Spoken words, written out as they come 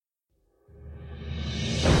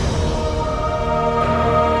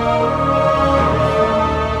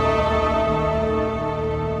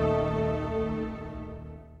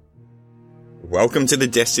Welcome to the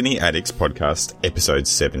Destiny Addicts podcast, episode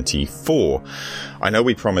 74. I know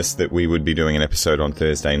we promised that we would be doing an episode on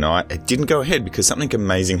Thursday night. It didn't go ahead because something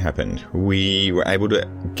amazing happened. We were able to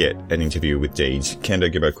get an interview with Deej.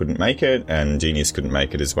 Kendo Gibbo couldn't make it, and Genius couldn't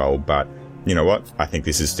make it as well, but you know what? I think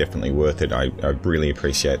this is definitely worth it. I really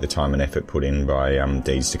appreciate the time and effort put in by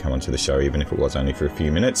Deej to come onto the show, even if it was only for a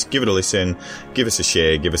few minutes. Give it a listen, give us a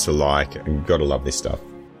share, give us a like. Gotta love this stuff.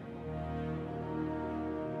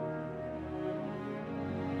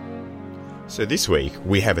 So this week,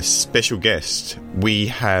 we have a special guest. We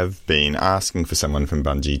have been asking for someone from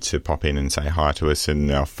Bungie to pop in and say hi to us,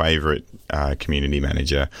 and our favourite community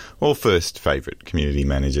manager, or first favourite community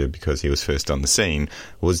manager because he was first on the scene,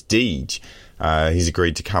 was Deej. He's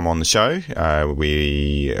agreed to come on the show.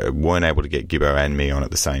 We weren't able to get Gibbo and me on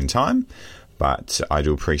at the same time, but I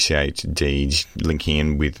do appreciate Deej linking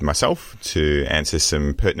in with myself to answer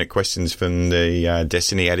some pertinent questions from the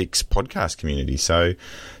Destiny Addicts podcast community. So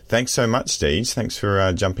thanks so much, Deej. Thanks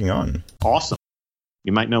for jumping on. Awesome.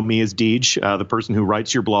 You might know me as Deej, the person who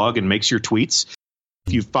writes your blog and makes your tweets.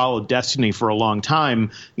 If you've followed Destiny for a long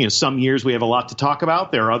time, you know, some years we have a lot to talk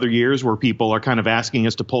about. There are other years where people are kind of asking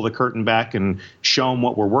us to pull the curtain back and show them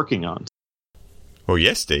what we're working on. Well,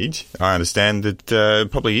 yes, Deej. I understand that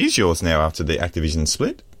probably is yours now after the Activision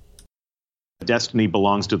split. Destiny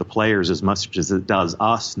belongs to the players as much as it does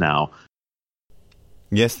us now.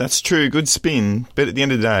 Yes, that's true. Good spin. But at the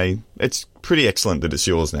end of the day, it's pretty excellent that it's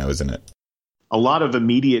yours now, isn't it? A lot of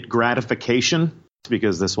immediate gratification,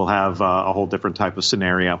 because this will have a whole different type of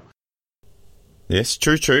scenario. Yes,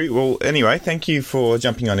 true. Well, anyway, thank you for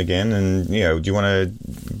jumping on again. And, you know, do you want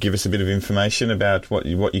to give us a bit of information about what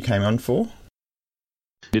you came on for?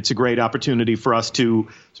 It's a great opportunity for us to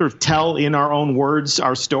sort of tell in our own words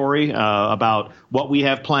our story about what we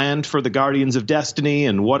have planned for the Guardians of Destiny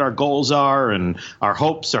and what our goals are and our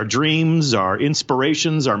hopes, our dreams, our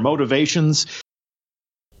inspirations, our motivations.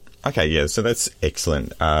 Okay, yeah, so that's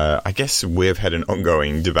excellent. I guess we've had an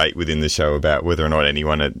ongoing debate within the show about whether or not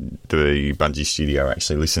anyone at the Bungie studio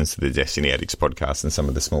actually listens to the Destiny Addicts podcast and some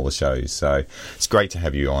of the smaller shows. So it's great to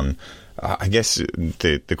have you on. I guess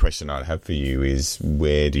the question I'd have for you is,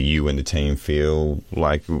 where do you and the team feel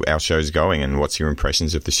like our show's going, and what's your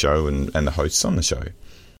impressions of the show and the hosts on the show?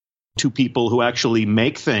 Two people who actually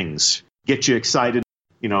make things get you excited.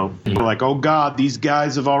 You know, you're like, oh, God, these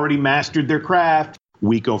guys have already mastered their craft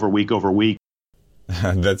week over week over week.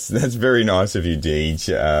 That's very nice of you,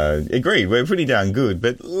 Deej. Agreed, we're pretty darn good,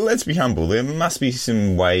 but let's be humble. There must be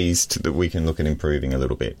some ways that we can look at improving a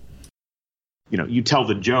little bit. You know, you tell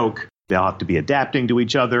the joke, they'll have to be adapting to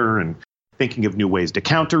each other and thinking of new ways to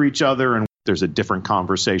counter each other, and there's a different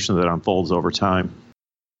conversation that unfolds over time.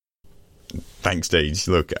 Thanks, Deej.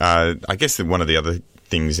 Look, I guess that one of the other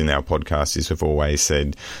things in our podcast is we've always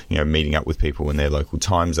said, you know, meeting up with people in their local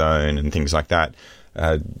time zone and things like that.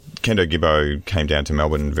 Kendo Gibbo came down to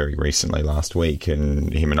Melbourne very recently last week,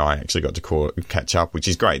 and him and I actually got to catch up, which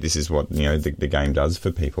is great. This is what, you know, the game does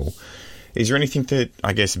for people. Is there anything that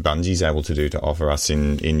I guess Bungie's able to do to offer us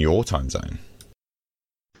in your time zone?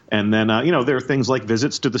 And then, you know, there are things like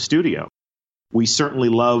visits to the studio. We certainly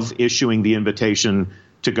love issuing the invitation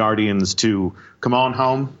to Guardians to come on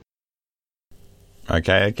home.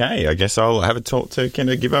 Okay. I guess I'll have a talk to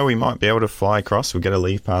Kendo Gibbo. We might be able to fly across. We'll get a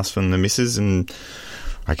leave pass from the missus, and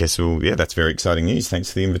I guess that's very exciting news.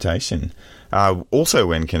 Thanks for the invitation. Also,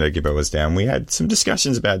 when Kendo Gibbo was down, we had some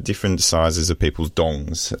discussions about different sizes of people's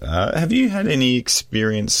dongs. Have you had any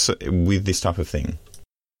experience with this type of thing?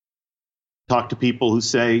 Talk to people who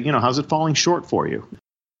say, you know, how's it falling short for you?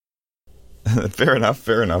 Fair enough.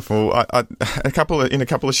 Well, in a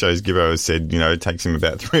couple of shows, Gibbo has said, you know, it takes him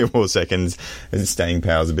about 3 or 4 seconds, and staying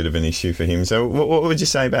power is a bit of an issue for him. So what would you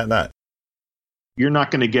say about that? You're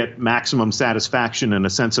not going to get maximum satisfaction and a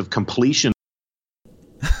sense of completion.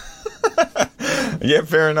 Yeah,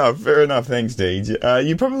 fair enough. Thanks, Deej.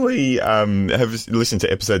 You probably have listened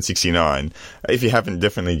to episode 69. If you haven't,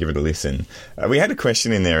 definitely give it a listen. We had a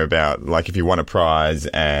question in there about, like, if you won a prize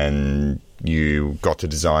and you got to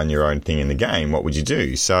design your own thing in the game, what would you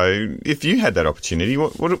do? So if you had that opportunity,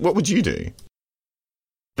 what would you do?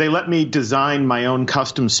 They let me design my own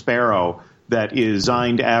custom Sparrow that is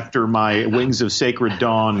designed after my Wings of Sacred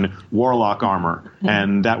Dawn Warlock armor.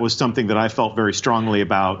 And that was something that I felt very strongly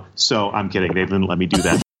about. So I'm kidding. They didn't let me do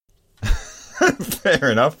that.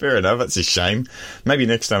 Fair enough. That's a shame. Maybe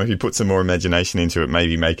next time if you put some more imagination into it,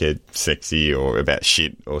 maybe make it sexy or about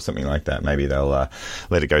shit or something like that. Maybe they'll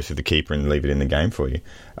let it go through the keeper and leave it in the game for you.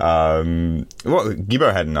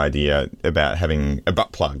 Gibbo had an idea about having a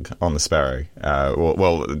butt plug on the Sparrow.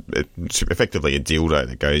 It's effectively a dildo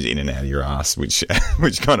that goes in and out of your ass, which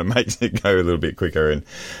kind of makes it go a little bit quicker.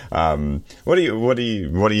 And what do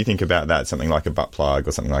you think about that? Something like a butt plug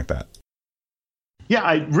or something like that?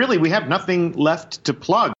 Yeah, we have nothing left to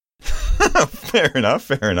plug. Fair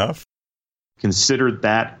enough. Consider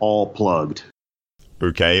that all plugged.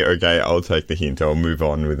 Okay, I'll take the hint. I'll move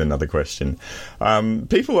on with another question.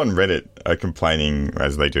 People on Reddit are complaining,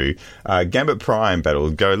 as they do, Gambit Prime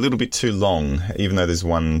battles go a little bit too long, even though there's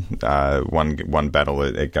one battle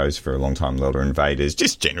it goes for a long time, Lelder Invaders,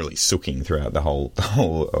 just generally sooking throughout the whole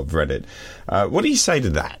of Reddit. What do you say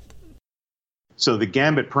to that? So the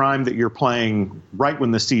Gambit Prime that you're playing right when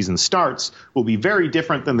the season starts will be very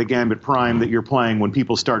different than the Gambit Prime that you're playing when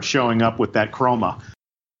people start showing up with that chroma.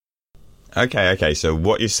 Okay, so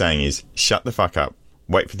what you're saying is shut the fuck up,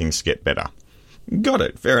 wait for things to get better. Got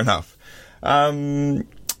it, fair enough.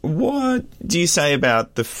 What do you say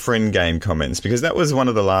about the friend game comments? Because that was one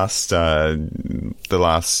of the last twabs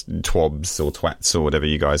or twats or whatever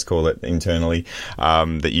you guys call it internally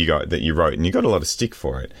that you wrote, and you got a lot of stick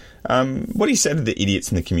for it. What do you say to the idiots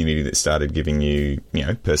in the community that started giving you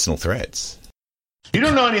personal threats? You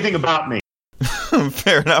don't know anything about me.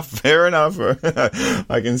 Fair enough.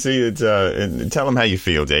 I can see it. Tell them how you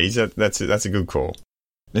feel, Deej. That's a good call.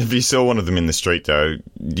 If you saw one of them in the street, though,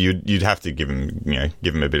 you'd have to give him a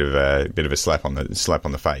bit of a slap on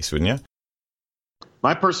the face, wouldn't you?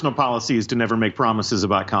 My personal policy is to never make promises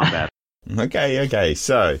about combat. Okay.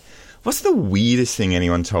 So, what's the weirdest thing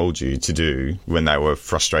anyone told you to do when they were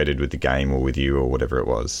frustrated with the game or with you or whatever it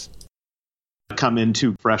was? Come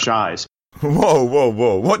into fresh eyes.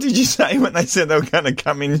 Whoa. What did you say when they said they were going to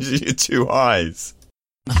come into your two eyes?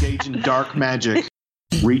 Engage in dark magic.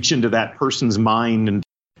 Reach into that person's mind and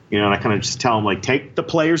I kind of just tell them, like, take the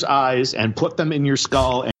player's eyes and put them in your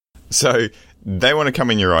skull. So they want to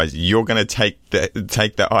come in your eyes. You're going to take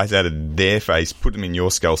the eyes out of their face, put them in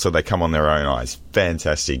your skull so they come on their own eyes.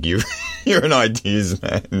 Fantastic. You're an ideas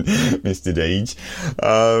man, Mr. Deej.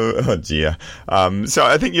 Oh, dear. So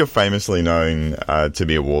I think you're famously known to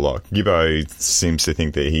be a warlock. Gibbo seems to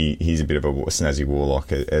think that he's a bit of a snazzy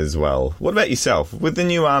warlock as well. What about yourself? With the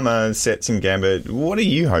new armor sets in Gambit, what are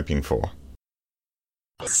you hoping for?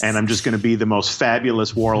 And I'm just going to be the most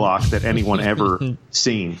fabulous warlock that anyone ever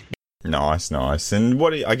seen. Nice. And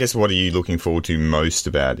what are you looking forward to most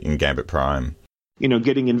about in Gambit Prime?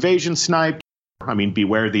 Getting invasion sniped. I mean,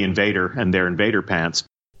 beware the invader and their invader pants.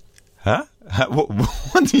 Huh?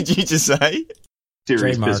 What did you just say?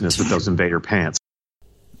 Serious business with those invader pants.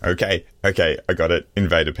 Okay, I got it.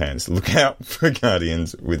 Invader pants. Look out for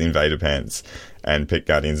Guardians with invader pants and pick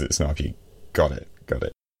Guardians that snipe you. Got it.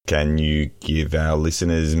 Can you give our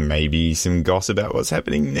listeners maybe some gossip about what's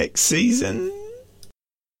happening next season?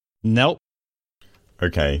 Nope.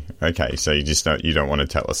 Okay. So you don't want to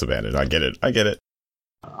tell us about it. I get it.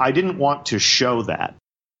 I didn't want to show that.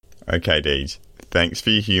 Okay, Deej. Thanks for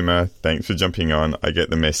your humour. Thanks for jumping on. I get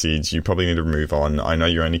the message. You probably need to move on. I know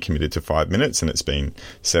you're only committed to 5 minutes and it's been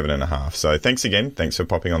 7.5. So thanks again. Thanks for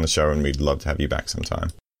popping on the show and we'd love to have you back sometime.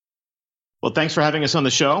 Well, thanks for having us on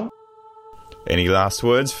the show. Any last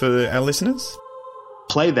words for our listeners?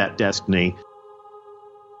 Play that Destiny.